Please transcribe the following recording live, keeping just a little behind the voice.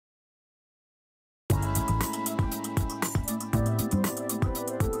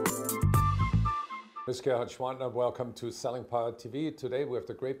Chris Gerhard-Schwantner, welcome to Selling Power TV. Today we have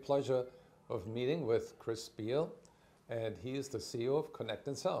the great pleasure of meeting with Chris Beal, and he is the CEO of Connect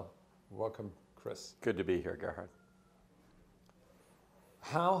and Sell. Welcome, Chris. Good to be here, Gerhard.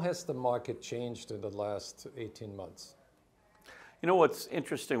 How has the market changed in the last 18 months? You know what's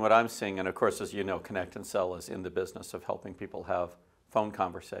interesting, what I'm seeing, and of course, as you know, Connect and Sell is in the business of helping people have phone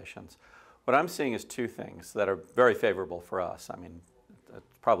conversations. What I'm seeing is two things that are very favorable for us. I mean,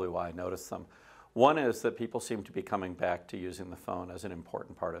 that's probably why I noticed them. One is that people seem to be coming back to using the phone as an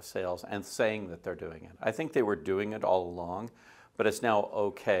important part of sales and saying that they're doing it. I think they were doing it all along, but it's now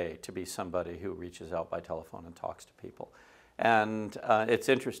okay to be somebody who reaches out by telephone and talks to people. And it's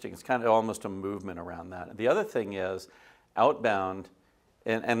interesting. It's kind of almost a movement around that. The other thing is outbound,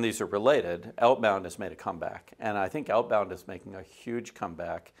 and these are related, outbound has made a comeback. And I think outbound is making a huge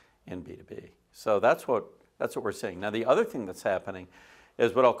comeback in B2B. So that's what we're seeing. Now, the other thing that's happening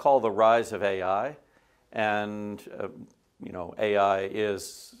is what I'll call the rise of AI. And you know, AI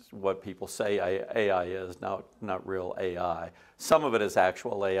is what people say AI is, not real AI. Some of it is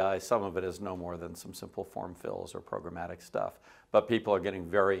actual AI, some of it is no more than some simple form fills or programmatic stuff. But people are getting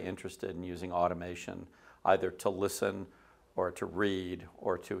very interested in using automation either to listen or to read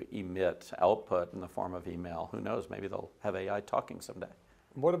or to emit output in the form of email. Who knows, maybe they'll have AI talking someday.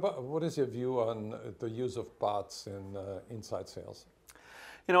 What is your view on the use of bots in inside sales?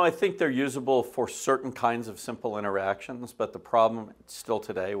 You know, I think they're usable for certain kinds of simple interactions, but the problem still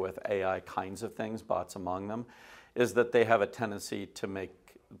today with AI kinds of things, bots among them, is that they have a tendency to make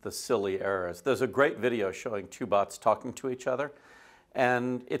the silly errors. There's a great video showing two bots talking to each other,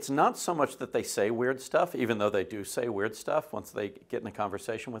 and it's not so much that they say weird stuff, even though they do say weird stuff once they get in a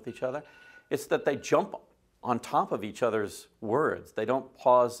conversation with each other. It's that they jump on top of each other's words. They don't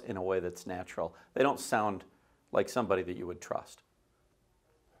pause in a way that's natural. They don't sound like somebody that you would trust.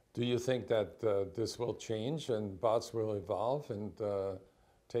 Do you think that this will change and bots will evolve and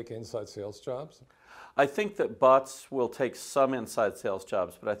take inside sales jobs? I think that bots will take some inside sales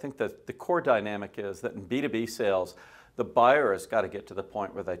jobs, but I think that the core dynamic is that in B2B sales, the buyer has got to get to the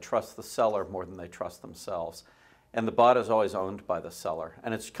point where they trust the seller more than they trust themselves. And the bot is always owned by the seller.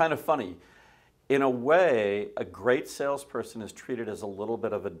 And it's kind of funny. In a way, a great salesperson is treated as a little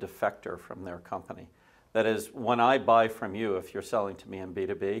bit of a defector from their company. That is, when I buy from you, if you're selling to me in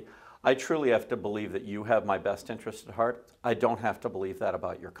B2B, I truly have to believe that you have my best interest at heart. I don't have to believe that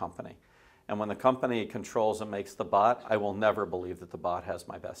about your company. And when the company controls and makes the bot, I will never believe that the bot has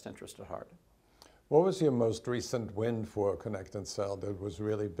my best interest at heart. What was your most recent win for Connect and Sell that was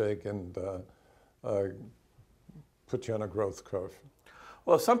really big and put you on a growth curve?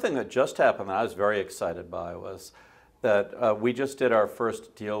 Well, something that just happened that I was very excited by was that we just did our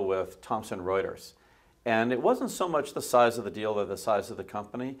first deal with Thomson Reuters. And it wasn't so much the size of the deal or the size of the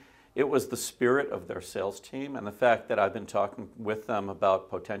company, it was the spirit of their sales team and the fact that I've been talking with them about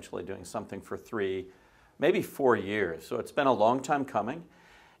potentially doing something for 3, maybe 4 years. So it's been a long time coming.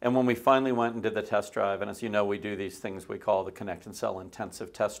 And when we finally went and did the test drive, and as you know, we do these things we call the Connect and Sell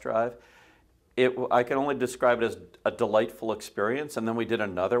Intensive Test Drive, I can only describe it as a delightful experience. And then we did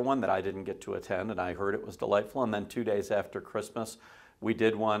another one that I didn't get to attend, and I heard it was delightful. And then 2 days after Christmas, we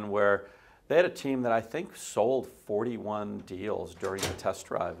did one where they had a team that I think sold 41 deals during the test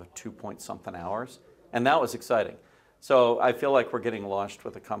drive of 2-point-something hours, and that was exciting. So I feel like we're getting launched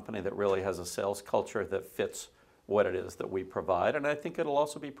with a company that really has a sales culture that fits what it is that we provide, and I think it'll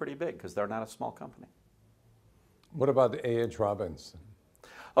also be pretty big because they're not a small company. What about A.H. Robinson?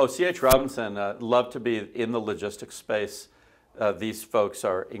 Oh, C.H. Robinson, love to be in the logistics space. These folks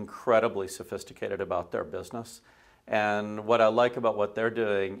are incredibly sophisticated about their business. And what I like about what they're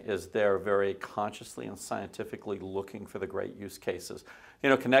doing is they're very consciously and scientifically looking for the great use cases. You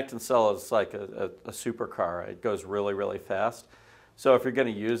know, Connect and Sell is like a supercar. It goes really, really fast. So if you're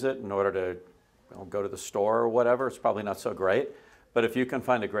going to use it in order to go to the store or whatever, it's probably not so great. But if you can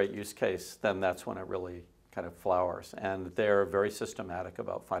find a great use case, then that's when it really kind of flowers. And they're very systematic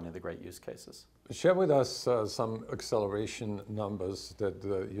about finding the great use cases. Share with us some acceleration numbers that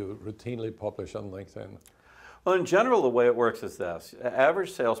you routinely publish on LinkedIn. Well, in general, the way it works is this. An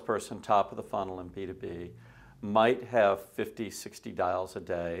average salesperson, top of the funnel in B2B, might have 50, 60 dials a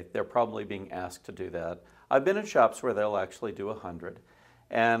day. They're probably being asked to do that. I've been in shops where they'll actually do 100,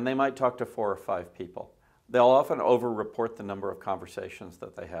 and they might talk to 4 or 5 people. They'll often over-report the number of conversations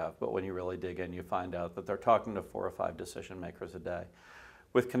that they have, but when you really dig in, you find out that they're talking to 4 or 5 decision makers a day.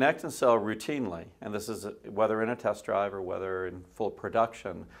 With Connect and Sell routinely, and this is whether in a test drive or whether in full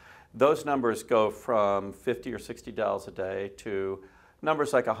production, those numbers go from 50 or 60 dials a day to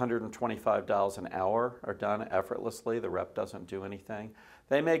numbers like $125 an hour are done effortlessly. The rep doesn't do anything.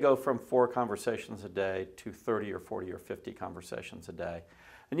 They may go from 4 conversations a day to 30 or 40 or 50 conversations a day.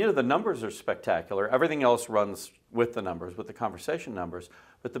 And you know, the numbers are spectacular. Everything else runs with the numbers, with the conversation numbers.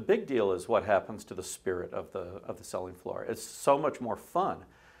 But the big deal is what happens to the spirit of the selling floor. It's so much more fun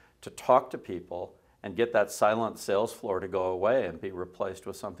to talk to people and get that silent sales floor to go away and be replaced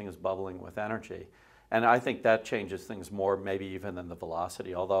with something that's bubbling with energy. And I think that changes things more maybe even than the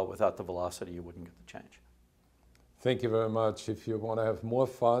velocity, although without the velocity you wouldn't get the change. Thank you very much. If you want to have more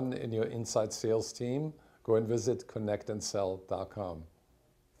fun in your inside sales team, go and visit connectandsell.com.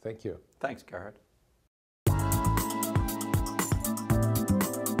 Thank you. Thanks, Gerhard.